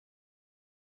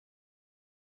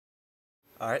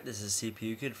Alright, this is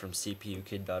CPU Kid from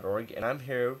cpukid.org, and I'm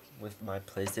here with my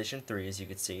PlayStation 3, as you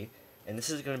can see, and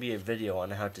this is going to be a video on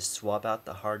how to swap out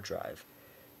the hard drive.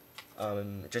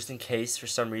 Just in case for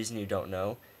some reason you don't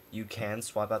know, you can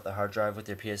swap out the hard drive with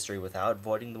your PS3 without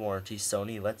voiding the warranty.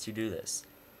 Sony lets you do this.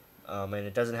 And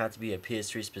it doesn't have to be a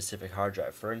PS3 specific hard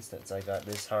drive. For instance, I got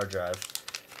this hard drive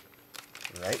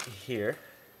right here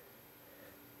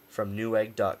from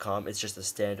newegg.com. It's just a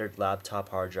standard laptop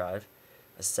hard drive.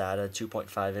 A SATA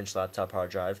 2.5-inch laptop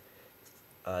hard drive.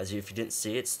 If you didn't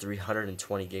see, it's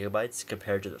 320 gigabytes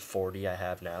compared to the 40 I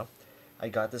have now. I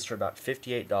got this for about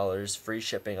 $58, free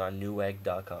shipping on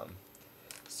newegg.com.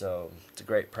 So it's a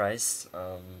great price.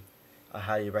 I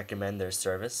highly recommend their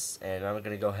service, and I'm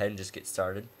going to go ahead and just get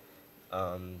started.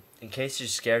 In case you're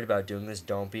scared about doing this,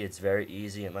 don't be. It's very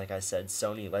easy, and like I said,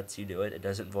 Sony lets you do it. It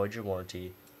doesn't void your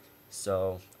warranty.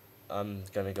 So I'm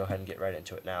going to go ahead and get right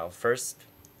into it now. First,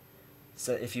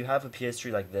 so if you have a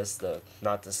PS3 like this,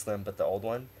 not the Slim but the old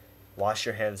one, wash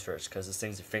your hands first because this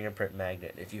thing's a fingerprint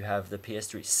magnet. If you have the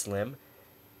PS3 Slim,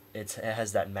 it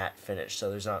has that matte finish, so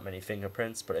there's not many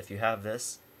fingerprints. But if you have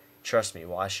this, trust me,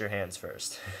 wash your hands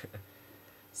first.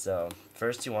 So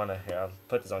first you want to, here, I'll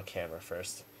put this on camera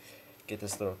first. Get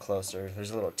this a little closer.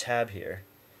 There's a little tab here,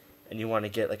 and you want to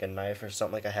get like a knife or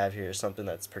something like I have here, something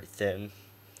that's pretty thin,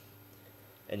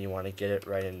 and you want to get it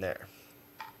right in there.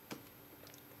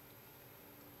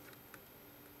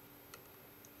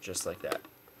 Just like that,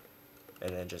 and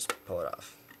then just pull it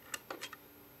off,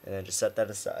 and then just set that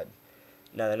aside.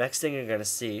 Now the next thing you're going to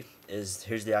see is,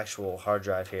 here's the actual hard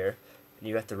drive here, and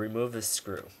you have to remove this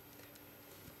screw.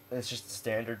 And it's just a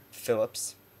standard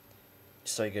Phillips,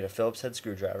 so you get a Phillips head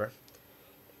screwdriver,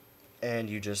 and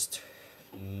you just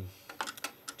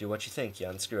do what you think, you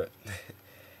unscrew it.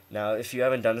 Now if you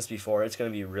haven't done this before, it's going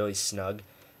to be really snug.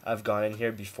 I've gone in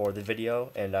here before the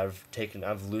video, and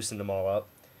I've loosened them all up,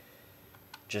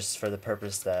 just for the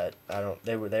purpose that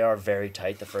they are very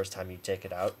tight the first time you take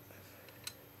it out.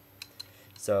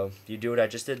 So you do what I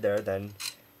just did there, then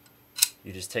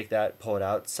you just take that, pull it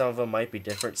out. Some of them might be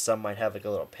different. Some might have like a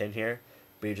little pin here,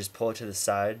 but you just pull it to the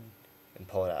side and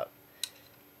pull it out.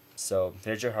 So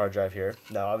here's your hard drive here.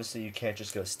 Now obviously you can't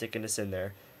just go sticking this in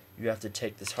there. You have to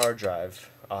take this hard drive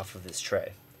off of this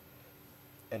tray.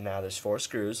 And now there's 4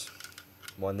 screws,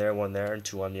 one there, and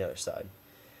 2 on the other side.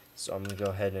 So I'm going to go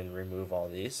ahead and remove all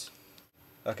these.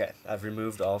 Okay, I've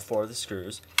removed all 4 of the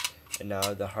screws, and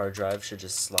now the hard drive should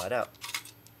just slide out.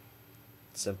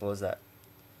 Simple as that.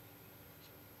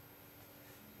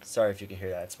 Sorry if you can hear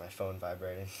that, it's my phone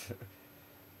vibrating.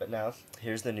 But now,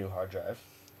 here's the new hard drive.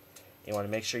 You want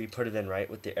to make sure you put it in right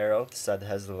with the arrow, the side that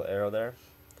has the little arrow there.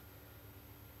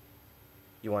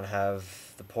 You want to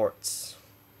have the ports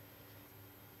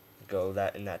go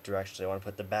in that direction. So you want to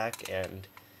put the back end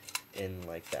in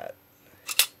like that.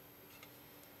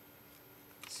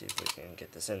 See if we can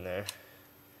get this in there.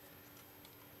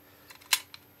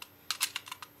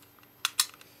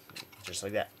 Just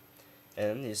like that.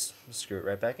 And you screw it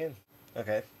right back in.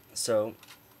 Okay, so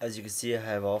as you can see, I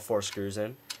have all 4 screws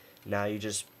in. Now you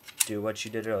just do what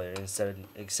you did earlier,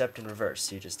 except in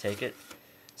reverse. You just take it,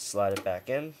 slide it back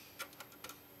in,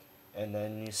 and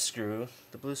then you screw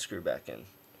the blue screw back in.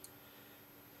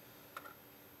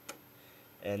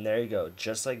 And there you go.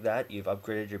 Just like that, you've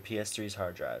upgraded your PS3's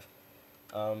hard drive.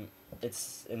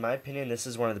 In my opinion, this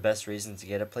is one of the best reasons to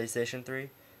get a PlayStation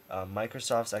 3.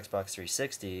 Microsoft's Xbox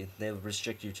 360, they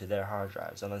restrict you to their hard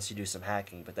drives unless you do some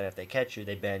hacking. But then if they catch you,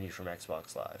 they ban you from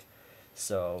Xbox Live.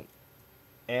 So,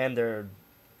 and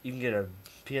you can get a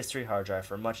PS3 hard drive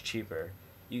for much cheaper.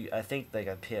 I think like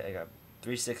a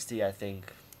 360. I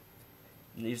think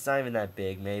it's not even that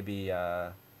big. Maybe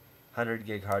 100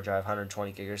 gig hard drive,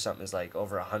 120 gig or something is like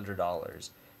over $100,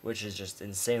 which is just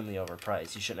insanely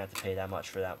overpriced. You shouldn't have to pay that much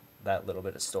for that little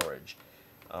bit of storage.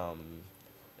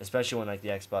 Especially when like the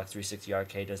Xbox 360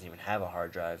 arcade doesn't even have a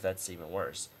hard drive. That's even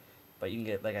worse. But you can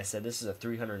get, like I said, this is a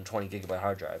 320 gigabyte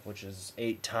hard drive, which is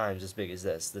 8 times as big as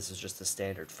this. This is just the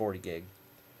standard 40 gig.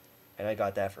 And I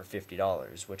got that for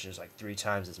 $50, which is like 3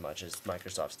 times as much as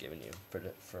Microsoft's giving you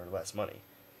for less money.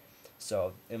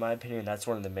 So, in my opinion, that's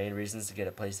one of the main reasons to get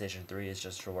a PlayStation 3 is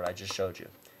just for what I just showed you.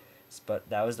 But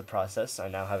that was the process. I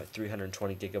now have a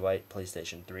 320 gigabyte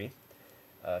PlayStation 3.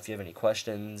 If you have any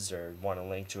questions or want a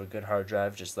link to a good hard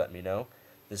drive, just let me know.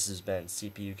 This has been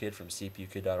CPU Kid from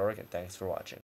cpukid.org, and thanks for watching.